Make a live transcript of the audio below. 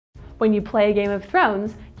When you play a Game of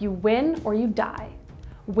Thrones, you win or you die.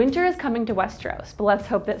 Winter is coming to Westeros, but let's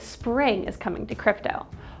hope that spring is coming to crypto.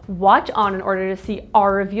 Watch on in order to see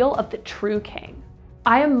our reveal of the true king.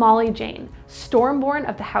 I am Molly Jane, Stormborn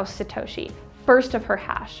of the House Satoshi, first of her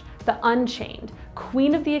hash, the Unchained,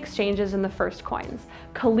 Queen of the Exchanges and the First Coins,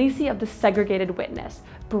 Khaleesi of the Segregated Witness,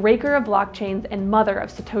 Breaker of Blockchains, and Mother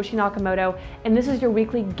of Satoshi Nakamoto, and this is your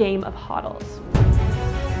weekly game of Hodls.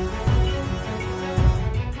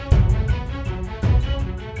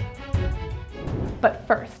 But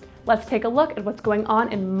first, let's take a look at what's going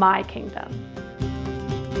on in my kingdom.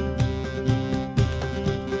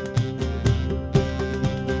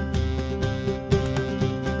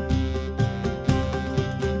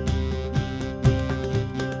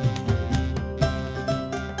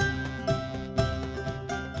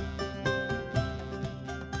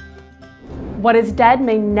 What is dead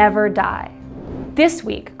may never die. This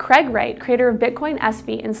week, Craig Wright, creator of Bitcoin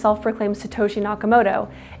SV and self-proclaimed Satoshi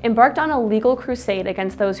Nakamoto, embarked on a legal crusade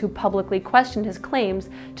against those who publicly questioned his claims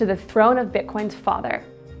to the throne of Bitcoin's father.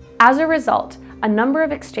 As a result, a number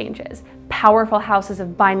of exchanges, powerful houses of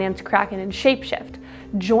Binance, Kraken, and Shapeshift,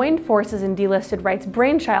 joined forces in Delisted Wright's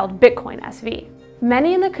brainchild, Bitcoin SV.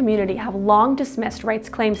 Many in the community have long dismissed Wright's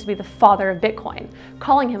claims to be the father of Bitcoin,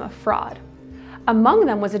 calling him a fraud. Among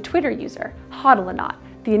them was a Twitter user, Hodler,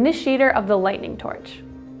 the initiator of the lightning torch.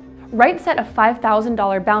 Wright set a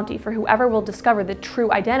 $5,000 bounty for whoever will discover the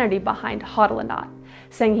true identity behind Hodler,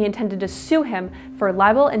 saying he intended to sue him for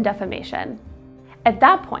libel and defamation. At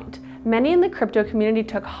that point, many in the crypto community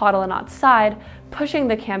took Hodler's side, pushing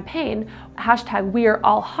the campaign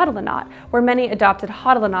 #WeAreAllHodler, where many adopted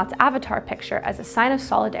Hodler's avatar picture as a sign of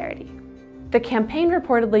solidarity. The campaign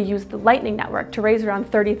reportedly used the Lightning Network to raise around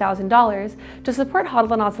 $30,000 to support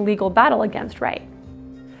Hodler's legal battle against Wright.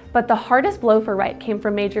 But the hardest blow for Wright came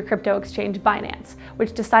from major crypto exchange Binance,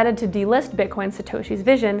 which decided to delist Bitcoin Satoshi's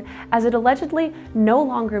vision as it allegedly no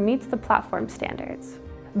longer meets the platform standards.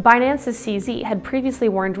 Binance's CZ had previously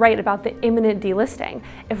warned Wright about the imminent delisting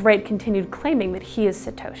if Wright continued claiming that he is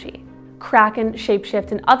Satoshi. Kraken,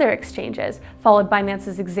 Shapeshift, and other exchanges followed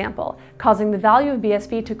Binance's example, causing the value of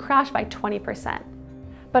BSV to crash by 20%.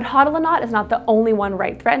 But Hodler is not the only one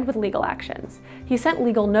Wright threatened with legal actions. He sent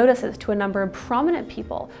legal notices to a number of prominent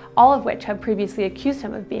people, all of which have previously accused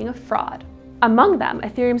him of being a fraud. Among them,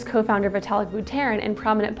 Ethereum's co-founder Vitalik Buterin and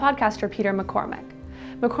prominent podcaster Peter McCormack.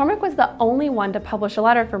 McCormack was the only one to publish a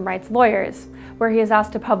letter from Wright's lawyers, where he is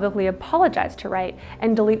asked to publicly apologize to Wright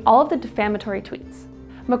and delete all of the defamatory tweets.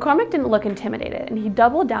 McCormack didn't look intimidated, and he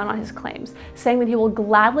doubled down on his claims, saying that he will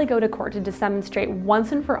gladly go to court to demonstrate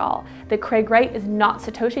once and for all that Craig Wright is not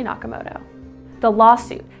Satoshi Nakamoto. The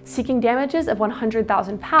lawsuit, seeking damages of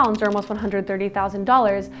 £100,000 or almost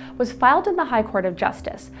 $130,000, was filed in the High Court of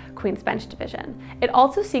Justice, Queen's Bench Division. It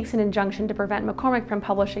also seeks an injunction to prevent McCormack from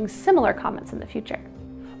publishing similar comments in the future.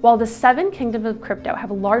 While the 7 kingdoms of crypto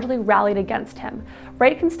have largely rallied against him,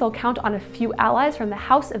 Wright can still count on a few allies from the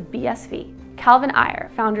House of BSV. Calvin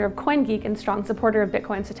Ayre, founder of CoinGeek and strong supporter of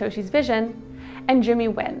Bitcoin Satoshi's vision, and Jimmy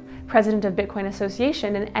Nguyen, president of Bitcoin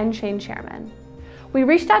Association and N-Chain chairman. We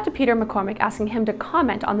reached out to Peter McCormack asking him to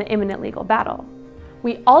comment on the imminent legal battle.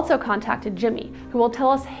 We also contacted Jimmy, who will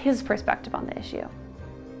tell us his perspective on the issue.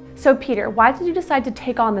 So Peter, why did you decide to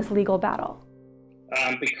take on this legal battle?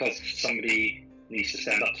 Because somebody needs to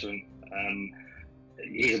stand up to him.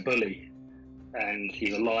 He's a bully, and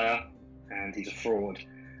he's a liar, and he's a fraud.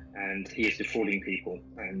 And he is defrauding people,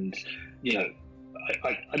 and I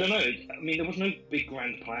don't know. I mean, there was no big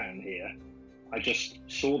grand plan here. I just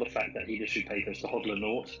saw the fact that he issued papers to Hodler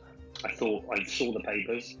Naught. I saw the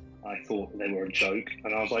papers. I thought they were a joke,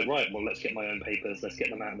 and I was like, right, well, let's get my own papers. Let's get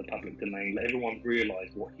them out in the public domain. Let everyone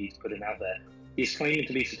realise what he's putting out there. He's claiming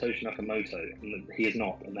to be Satoshi Nakamoto, and he is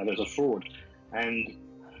not, and that is a fraud. And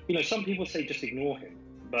some people say just ignore him,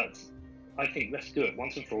 but I think let's do it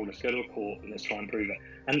once and for all. Let's go to a court and let's try and prove it.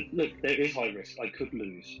 And look, there is high risk. I could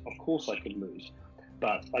lose. Of course I could lose.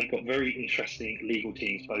 But I've got very interesting legal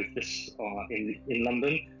teams, both in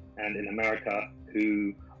London and in America,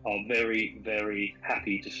 who are very, very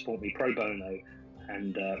happy to support me pro bono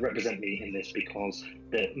and represent me in this, because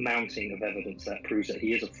the mounting of evidence that proves that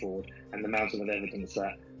he is a fraud and the mounting of evidence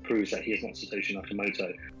that proves that he is not Satoshi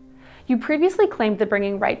Nakamoto. You previously claimed that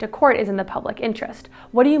bringing Wright to court is in the public interest.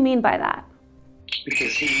 What do you mean by that?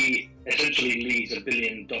 Because he essentially leads $1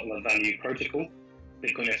 billion value protocol.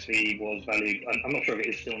 Bitcoin SV was valued, I'm not sure if it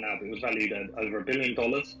is still now, but it was valued at over $1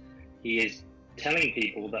 billion. He is telling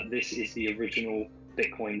people that this is the original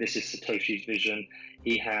Bitcoin, this is Satoshi's vision.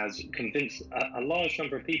 He has convinced a large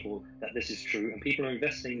number of people that this is true, and people are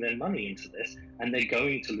investing their money into this, and they're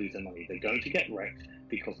going to lose their money. They're going to get wrecked.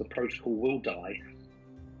 because the protocol will die.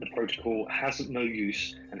 The protocol has no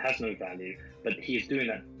use and has no value, but he is doing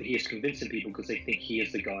that. He is convincing people because they think he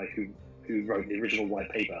is the guy who wrote the original white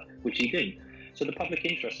paper, which he didn't. So the public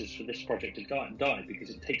interest is for this project to die because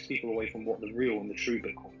it takes people away from what the real and the true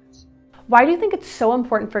Bitcoin is. Why do you think it's so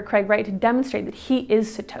important for Craig Wright to demonstrate that he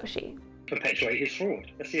is Satoshi? Perpetuate his fraud.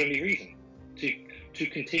 That's the only reason. To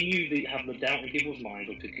continue to have the doubt in people's minds,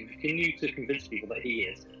 or to continue to convince people that he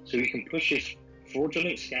is, so he can push his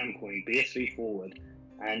fraudulent scam coin, BSV, forward,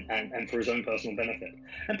 and for his own personal benefit.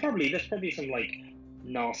 And there's probably some like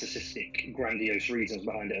narcissistic, grandiose reasons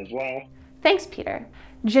behind it as well. Thanks, Peter.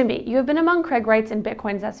 Jimmy, you have been among Craig Wright's and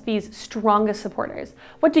Bitcoin's SV's strongest supporters.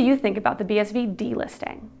 What do you think about the BSV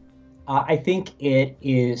delisting? I think it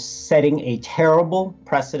is setting a terrible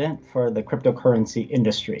precedent for the cryptocurrency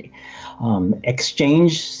industry.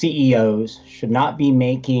 Exchange CEOs should not be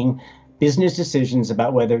making business decisions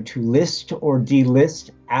about whether to list or delist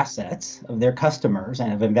assets of their customers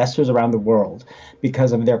and of investors around the world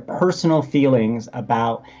because of their personal feelings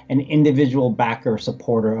about an individual backer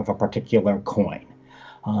supporter of a particular coin.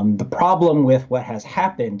 The problem with what has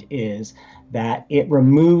happened is that it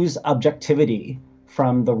removes objectivity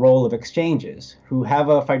from the role of exchanges, who have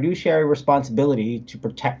a fiduciary responsibility to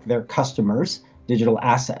protect their customers' digital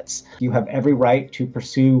assets. You have every right to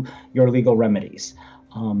pursue your legal remedies.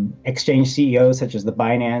 Exchange CEOs such as the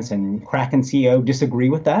Binance and Kraken CEO disagree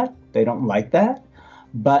with that. They don't like that.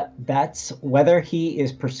 But that's whether he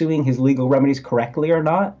is pursuing his legal remedies correctly or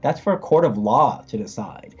not, that's for a court of law to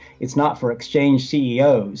decide. It's not for exchange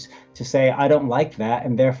CEOs to say, I don't like that,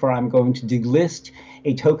 and therefore I'm going to delist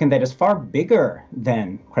a token that is far bigger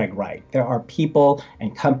than Craig Wright. There are people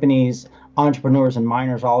and companies, entrepreneurs and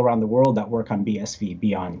miners all around the world that work on BSV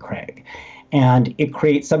beyond Craig. And it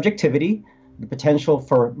creates subjectivity, the potential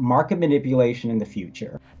for market manipulation in the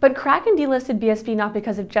future. But Kraken delisted BSV not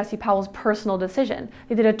because of Jesse Powell's personal decision.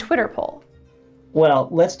 They did a Twitter poll. Well,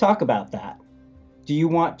 let's talk about that. Do you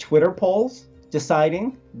want Twitter polls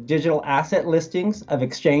deciding digital asset listings of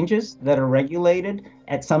exchanges that are regulated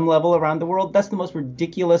at some level around the world? That's the most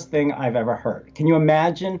ridiculous thing I've ever heard. Can you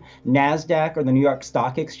imagine NASDAQ or the New York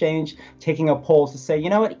Stock Exchange taking a poll to say, you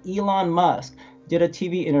know what, Elon Musk did a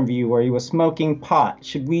TV interview where he was smoking pot.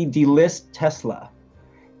 Should we delist Tesla?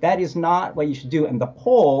 That is not what you should do. And the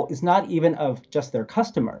poll is not even of just their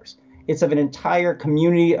customers. It's of an entire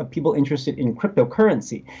community of people interested in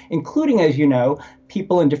cryptocurrency, including, as you know,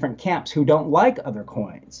 people in different camps who don't like other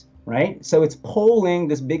coins, right? So it's polling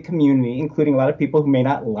this big community, including a lot of people who may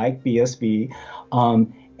not like BSV,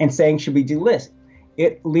 and saying, should we delist?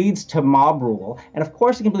 It leads to mob rule. And of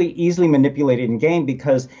course, it can be easily manipulated in game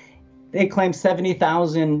because they claim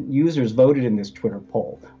 70,000 users voted in this Twitter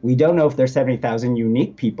poll. We don't know if there's 70,000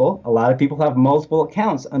 unique people. A lot of people have multiple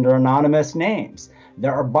accounts under anonymous names.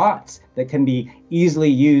 There are bots that can be easily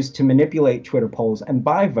used to manipulate Twitter polls and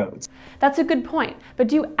buy votes. That's a good point, but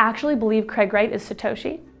do you actually believe Craig Wright is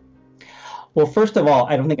Satoshi? Well, first of all,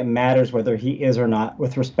 I don't think it matters whether he is or not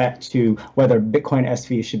with respect to whether Bitcoin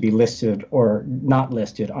SV should be listed or not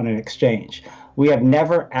listed on an exchange. We have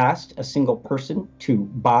never asked a single person to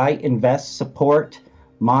buy, invest, support,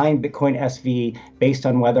 mine Bitcoin SV based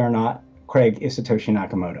on whether or not Craig is Satoshi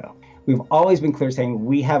Nakamoto. We've always been clear saying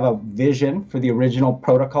we have a vision for the original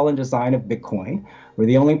protocol and design of Bitcoin. We're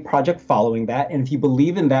the only project following that. And if you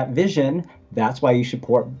believe in that vision, that's why you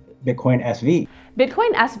support Bitcoin SV.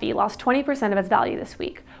 Bitcoin SV lost 20% of its value this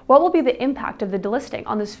week. What will be the impact of the delisting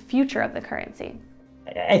on this future of the currency?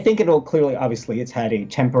 I think it'll clearly, obviously, it's had a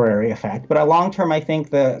temporary effect, but long term, I think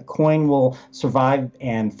the coin will survive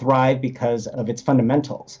and thrive because of its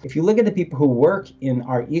fundamentals. If you look at the people who work in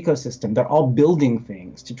our ecosystem, they're all building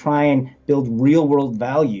things to try and build real world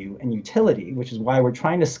value and utility, which is why we're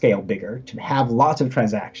trying to scale bigger, to have lots of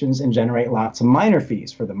transactions and generate lots of miner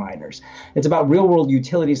fees for the miners. It's about real world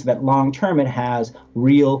utility so that long term it has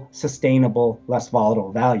real, sustainable, less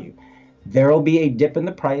volatile value. There will be a dip in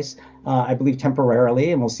the price, I believe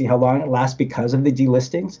temporarily, and we'll see how long it lasts because of the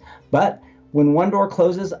delistings. But when one door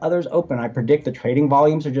closes, others open. I predict the trading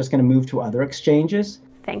volumes are just going to move to other exchanges.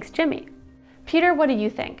 Thanks, Jimmy. Peter, what do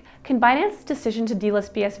you think? Can Binance's decision to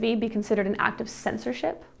delist BSV be considered an act of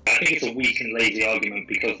censorship? I think it's a weak and lazy argument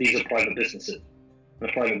because these are private businesses. And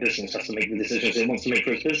a private business has to make the decisions it wants to make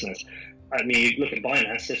for its business. I mean, you look at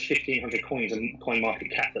Binance, there's 1,500 coins in coin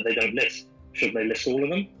market cap that they don't list. Should they list all of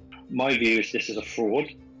them? My view is this is a fraud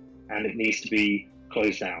and it needs to be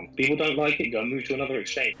closed down. People don't like it, go move to another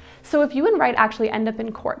exchange. So if you and Wright actually end up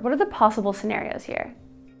in court, what are the possible scenarios here?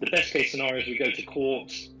 The best case scenario is we go to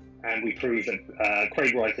court and we prove that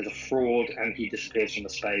Craig Wright is a fraud and he disappears from the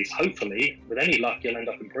space. Hopefully, with any luck, he'll end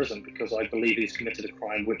up in prison, because I believe he's committed a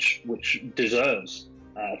crime which deserves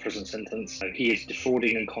a prison sentence. He is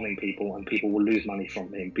defrauding and conning people, and people will lose money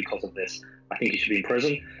from him because of this. I think he should be in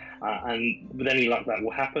prison, and with any luck that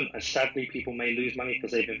will happen. And sadly, people may lose money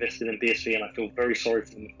because they've invested in BSV, and I feel very sorry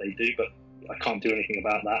for them if they do, but I can't do anything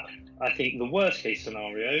about that. I think the worst case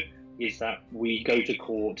scenario is that we go to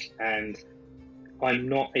court and I'm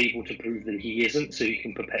not able to prove that he isn't, so he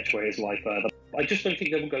can perpetuate his life further. I just don't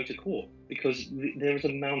think they will go to court, because there is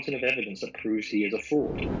a mountain of evidence that proves he is a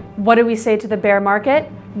fraud. What do we say to the bear market?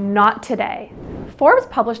 Not today. Forbes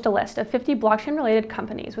published a list of 50 blockchain-related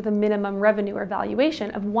companies with a minimum revenue or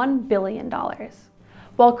valuation of $1 billion.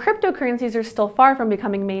 While cryptocurrencies are still far from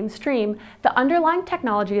becoming mainstream, the underlying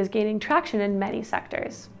technology is gaining traction in many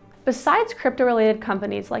sectors. Besides crypto-related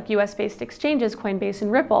companies like US-based exchanges Coinbase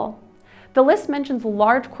and Ripple, the list mentions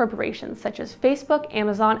large corporations such as Facebook,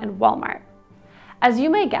 Amazon, and Walmart. As you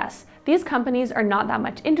may guess, these companies are not that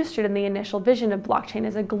much interested in the initial vision of blockchain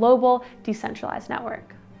as a global, decentralized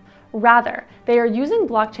network. Rather, they are using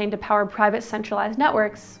blockchain to power private centralized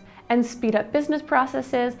networks and speed up business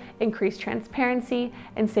processes, increase transparency,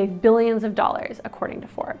 and save billions of dollars, according to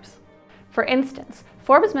Forbes. For instance,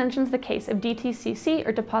 Forbes mentions the case of DTCC,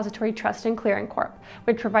 or Depository Trust and Clearing Corp.,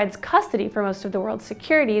 which provides custody for most of the world's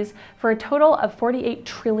securities for a total of $48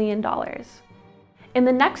 trillion. In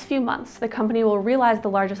the next few months, the company will realize the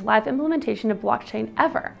largest live implementation of blockchain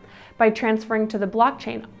ever by transferring to the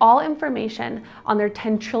blockchain all information on their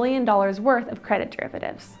 $10 trillion worth of credit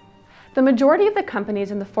derivatives. The majority of the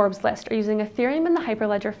companies in the Forbes list are using Ethereum in the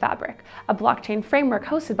Hyperledger Fabric, a blockchain framework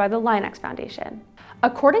hosted by the Linux Foundation.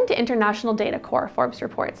 According to International Data Corps, Forbes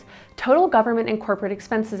reports, total government and corporate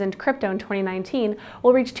expenses into crypto in 2019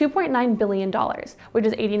 will reach $2.9 billion, which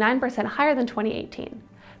is 89% higher than 2018.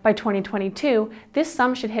 By 2022, this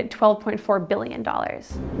sum should hit $12.4 billion.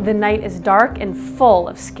 The night is dark and full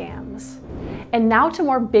of scams. And now to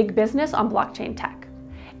more big business on blockchain tech.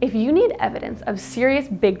 If you need evidence of serious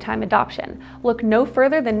big-time adoption, look no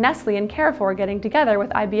further than Nestle and Carrefour getting together with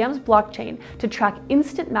IBM's blockchain to track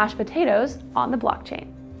instant mashed potatoes on the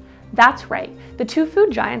blockchain. That's right, the two food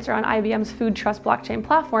giants are on IBM's Food Trust blockchain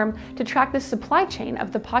platform to track the supply chain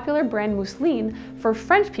of the popular brand mousseline for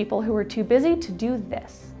French people who were too busy to do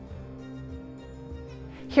this.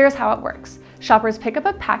 Here's how it works. Shoppers pick up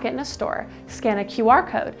a packet in a store, scan a QR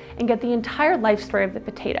code, and get the entire life story of the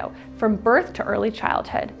potato, from birth to early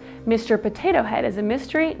childhood. Mr. Potato Head is a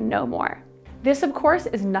mystery no more. This, of course,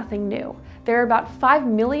 is nothing new. There are about 5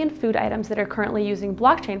 million food items that are currently using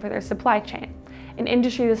blockchain for their supply chain. An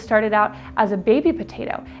industry that started out as a baby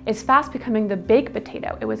potato is fast becoming the baked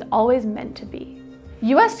potato it was always meant to be.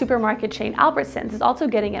 US supermarket chain Albertsons is also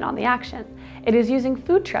getting in on the action. It is using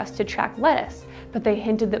Food Trust to track lettuce, but they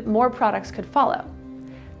hinted that more products could follow.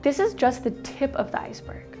 This is just the tip of the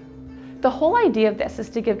iceberg. The whole idea of this is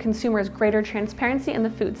to give consumers greater transparency in the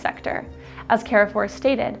food sector. As Carrefour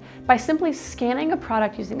stated, by simply scanning a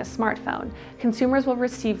product using a smartphone, consumers will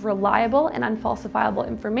receive reliable and unfalsifiable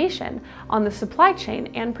information on the supply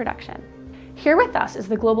chain and production. Here with us is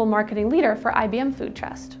the global marketing leader for IBM Food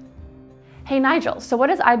Trust. Hey Nigel, so what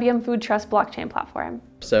is IBM Food Trust blockchain platform?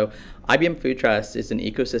 So IBM Food Trust is an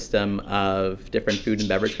ecosystem of different food and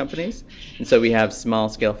beverage companies. And so we have small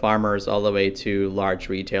scale farmers all the way to large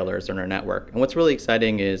retailers on our network. And what's really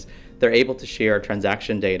exciting is they're able to share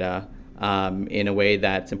transaction data in a way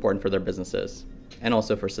that's important for their businesses and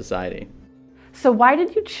also for society. So why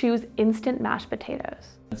did you choose instant mashed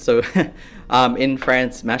potatoes? So in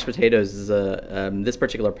France, mashed potatoes is this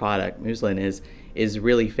particular product, mousseline, is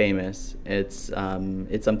really famous. It's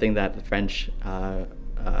something that the French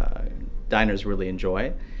diners really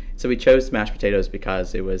enjoy. So we chose mashed potatoes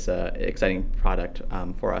because it was an exciting product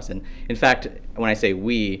for us. And in fact, when I say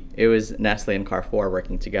we, it was Nestle and Carrefour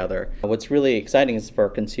working together. What's really exciting is for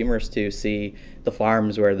consumers to see the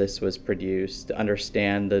farms where this was produced, to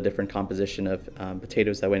understand the different composition of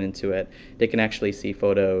potatoes that went into it. They can actually see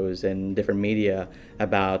photos and different media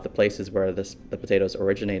about the places where the potatoes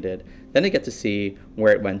originated. Then they get to see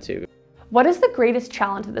where it went to. What is the greatest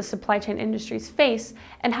challenge that the supply chain industries face,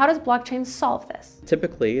 and how does blockchain solve this?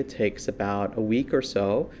 Typically, it takes about a week or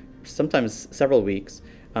so, sometimes several weeks,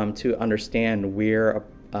 to understand where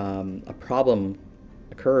a problem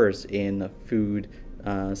occurs in the food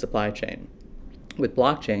supply chain. With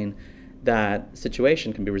blockchain, that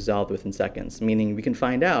situation can be resolved within seconds, meaning we can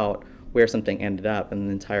find out where something ended up in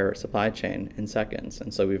the entire supply chain in seconds.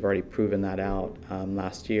 And so we've already proven that out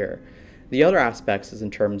last year. The other aspects is in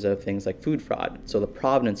terms of things like food fraud, so the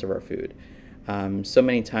provenance of our food. So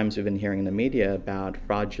many times we've been hearing in the media about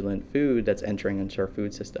fraudulent food that's entering into our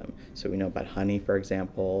food system. So we know about honey, for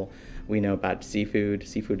example. We know about seafood.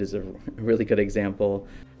 Seafood is a really good example.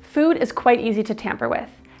 Food is quite easy to tamper with.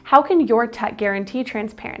 How can your tech guarantee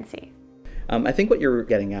transparency? I think what you're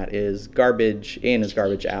getting at is garbage in is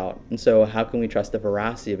garbage out. And so how can we trust the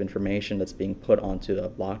veracity of information that's being put onto the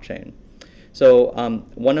blockchain? So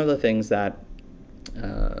one of the things that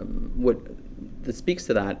speaks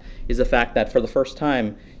to that is the fact that for the first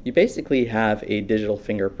time, you basically have a digital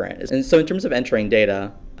fingerprint. And so in terms of entering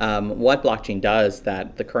data, what blockchain does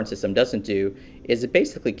that the current system doesn't do is it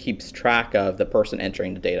basically keeps track of the person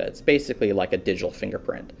entering the data. It's basically like a digital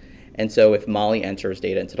fingerprint. And so if Molly enters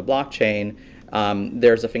data into the blockchain,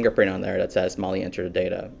 there's a fingerprint on there that says Molly entered the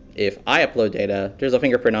data. If I upload data, there's a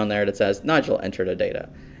fingerprint on there that says Nigel entered the data.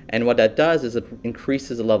 And what that does is it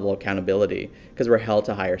increases the level of accountability because we're held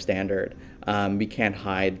to a higher standard. We can't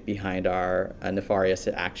hide behind our nefarious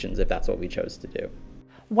actions if that's what we chose to do.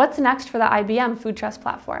 What's next for the IBM Food Trust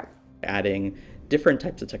platform? Adding different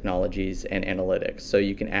types of technologies and analytics. So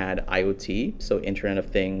you can add IoT, so Internet of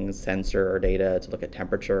Things, sensor data to look at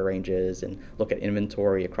temperature ranges and look at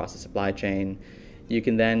inventory across the supply chain. You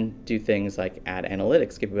can then do things like add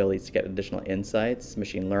analytics capabilities to get additional insights,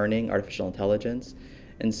 machine learning, artificial intelligence.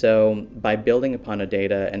 And so by building upon the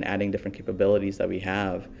data and adding different capabilities that we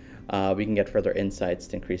have, we can get further insights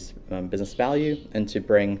to increase business value and to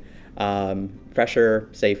bring fresher,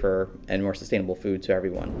 safer, and more sustainable food to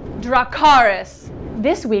everyone. Dracarys!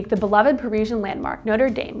 This week, the beloved Parisian landmark Notre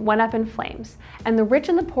Dame went up in flames, and the rich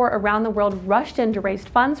and the poor around the world rushed in to raise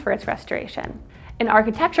funds for its restoration. An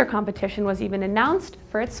architecture competition was even announced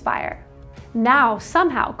for its spire. Now,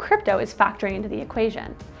 somehow, crypto is factoring into the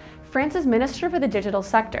equation. France's Minister for the Digital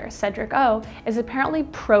Sector, Cédric O, is apparently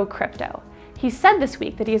pro-crypto. He said this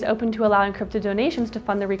week that he is open to allowing crypto donations to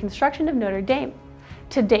fund the reconstruction of Notre Dame.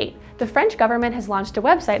 To date, the French government has launched a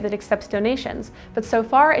website that accepts donations, but so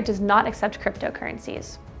far it does not accept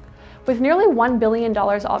cryptocurrencies. With nearly $1 billion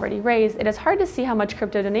already raised, it is hard to see how much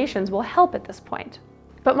crypto donations will help at this point.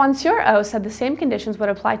 But Monsieur O said the same conditions would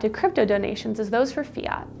apply to crypto donations as those for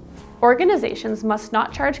fiat. Organizations must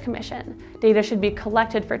not charge commission, data should be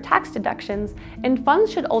collected for tax deductions, and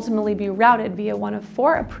funds should ultimately be routed via one of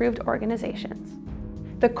 4 approved organizations.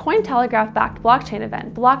 The Cointelegraph-backed blockchain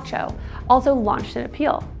event, Blockcho, also launched an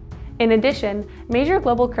appeal. In addition, major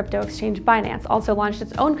global crypto exchange Binance also launched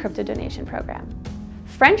its own crypto donation program.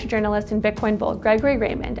 French journalist and Bitcoin bull Gregory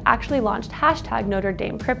Raymond actually launched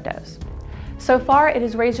 #NotreDameCryptos. So far, it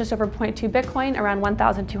has raised just over 0.2 Bitcoin, around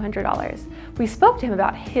 $1,200. We spoke to him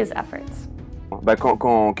about his efforts. When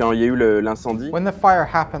the fire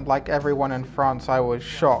happened, like everyone in France, I was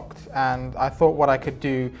shocked, and I thought what I could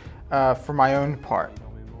do for my own part.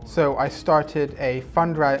 So I started a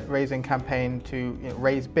fundraising campaign to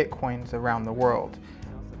raise Bitcoins around the world.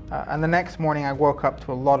 And the next morning, I woke up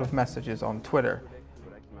to a lot of messages on Twitter.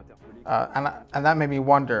 And that made me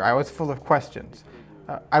wonder. I was full of questions.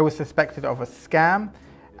 I was suspected of a scam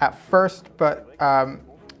at first, but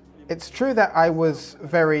it's true that I was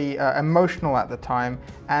very emotional at the time,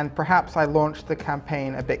 and perhaps I launched the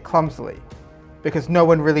campaign a bit clumsily, because no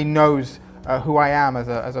one really knows who I am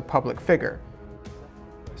as a public figure.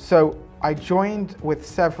 So I joined with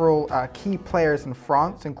several key players in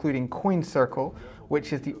France, including CoinCircle,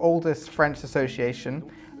 which is the oldest French association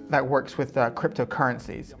that works with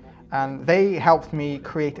cryptocurrencies. And they helped me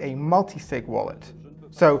create a multi-sig wallet.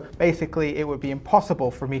 So basically, it would be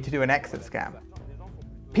impossible for me to do an exit scam.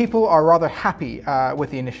 People are rather happy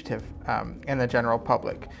with the initiative in the general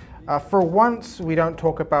public. For once, we don't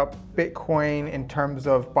talk about Bitcoin in terms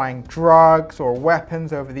of buying drugs or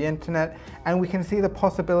weapons over the internet, and we can see the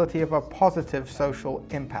possibility of a positive social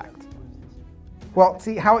impact. Well,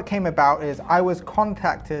 see, how it came about is I was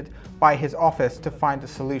contacted by his office to find a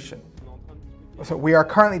solution. So we are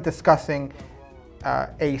currently discussing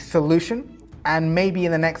a solution, and maybe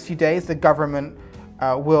in the next few days the government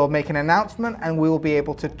will make an announcement and we will be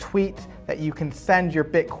able to tweet that you can send your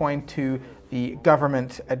Bitcoin to the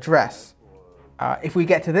government address. If we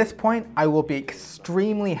get to this point, I will be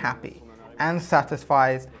extremely happy and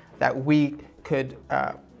satisfied that we could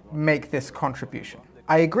make this contribution.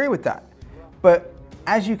 I agree with that, but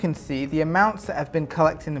as you can see, the amounts that have been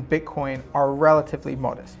collected in Bitcoin are relatively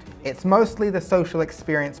modest. It's mostly the social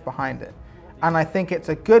experience behind it. And I think it's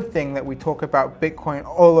a good thing that we talk about Bitcoin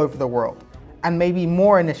all over the world. And maybe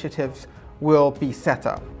more initiatives will be set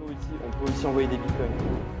up.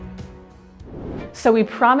 So we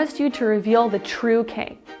promised you to reveal the true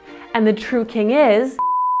king. And the true king is...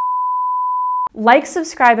 Like,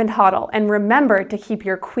 subscribe, and hodl. And remember to keep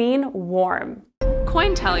your queen warm.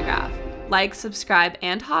 Cointelegraph. Like, subscribe,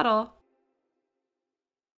 and hodl.